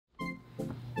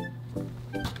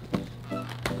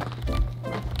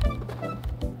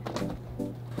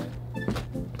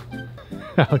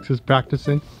Alex is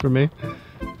practicing for me.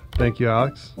 Thank you,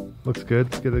 Alex. Looks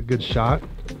good. Let's get a good shot.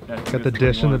 Yeah, Got the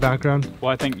dish in the background.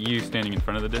 Well, I think you standing in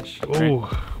front of the dish. Oh,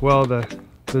 right? well,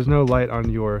 there's no light on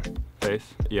your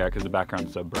Face. Yeah, because the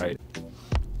background's so bright.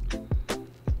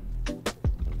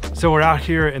 So we're out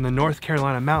here in the North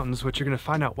Carolina mountains, which you're gonna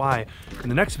find out why in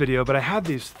the next video, but I have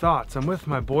these thoughts. I'm with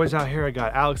my boys out here. I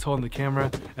got Alex holding the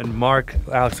camera and Mark.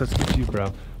 Alex, let's get you,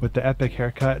 bro, with the epic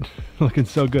haircut. Looking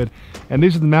so good. And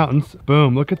these are the mountains.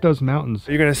 Boom, look at those mountains.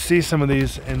 You're gonna see some of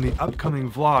these in the upcoming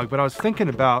vlog, but I was thinking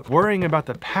about worrying about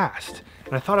the past.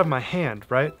 And I thought of my hand,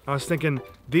 right? I was thinking,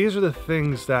 these are the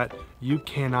things that you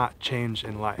cannot change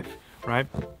in life, right?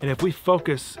 And if we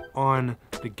focus on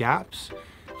the gaps,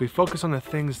 we focus on the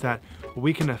things that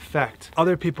we can affect,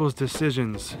 other people's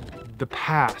decisions, the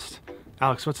past.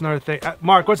 Alex, what's another thing?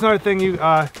 Mark, what's another thing you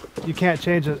can't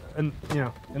change in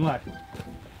life?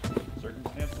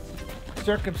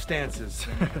 Circumstances.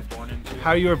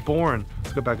 How you were born.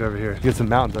 Let's go back over here. Get some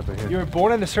mountains over here. You were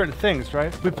born into certain things,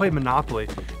 right? We played Monopoly,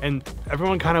 and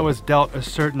everyone kind of was dealt a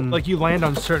certain, like you land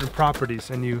on certain properties,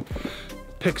 and you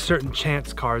pick certain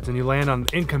chance cards, and you land on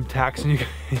income tax, and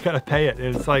you gotta pay it.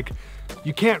 And it's like,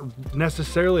 you can't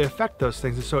necessarily affect those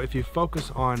things. And so if you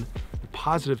focus on the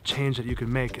positive change that you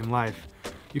can make in life,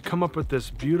 you come up with this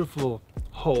beautiful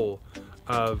whole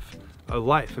of a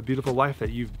life, a beautiful life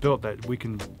that you've built, that we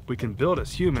can build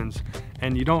as humans.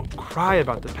 And you don't cry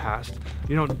about the past,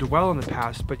 you don't dwell on the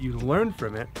past, but you learn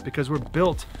from it, because we're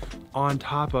built on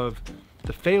top of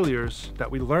the failures that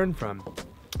we learn from.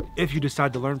 If you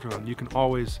decide to learn from them, you can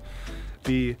always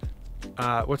be,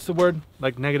 what's the word?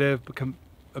 Like negative, become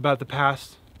about the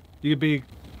past. You could be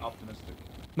Optimistic.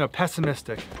 No,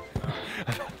 pessimistic.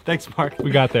 Thanks, Mark.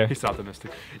 We got there. He's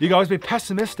optimistic. You can always be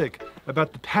pessimistic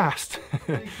about the past.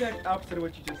 The exact opposite of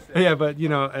what you just said. Yeah, but you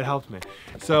know, it helped me.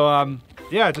 So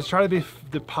yeah, just try to be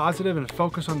the positive and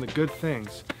focus on the good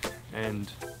things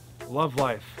and love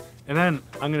life. And then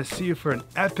I'm gonna see you for an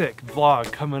epic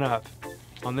vlog coming up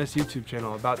on this YouTube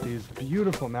channel about these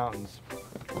beautiful mountains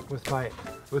with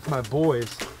my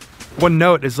boys. One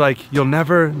note is, like, you'll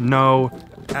never know,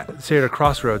 say at a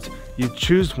crossroads, you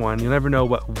choose one, you'll never know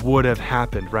what would have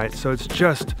happened, right? So it's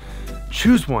just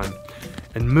choose one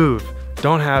and move.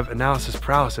 Don't have analysis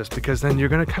paralysis, because then you're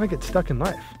gonna kind of get stuck in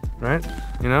life, right?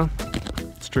 You know?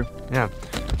 It's true. Yeah.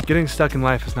 Getting stuck in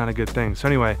life is not a good thing. So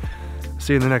anyway,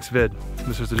 see you in the next vid.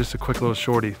 This was just a quick little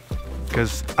shorty,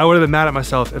 because I would have been mad at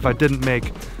myself if I didn't make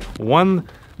one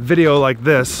video like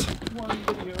this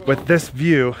with this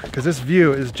view, because this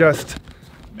view is just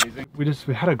amazing.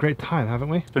 We had a great time, haven't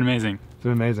we? It's been amazing. It's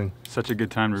been amazing. Such a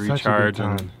good time to Such a good recharge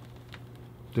time. and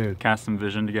Dude, cast some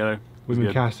vision together. we've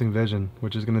been casting vision,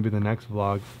 which is gonna be the next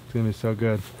vlog. It's gonna be so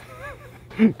good.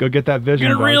 Go get that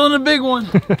vision. Gonna reel in a big one.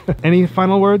 Any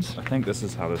final words? I think this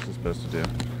is how this is supposed to do.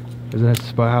 Is that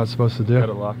how it's supposed to do?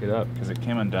 Gotta lock it up because it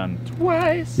came undone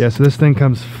twice. Yeah, so this thing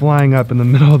comes flying up in the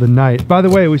middle of the night. By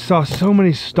the way, we saw so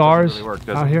many stars Doesn't really work,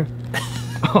 does out it? here.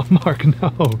 Oh, Mark,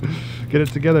 no. Get it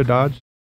together, Dodge.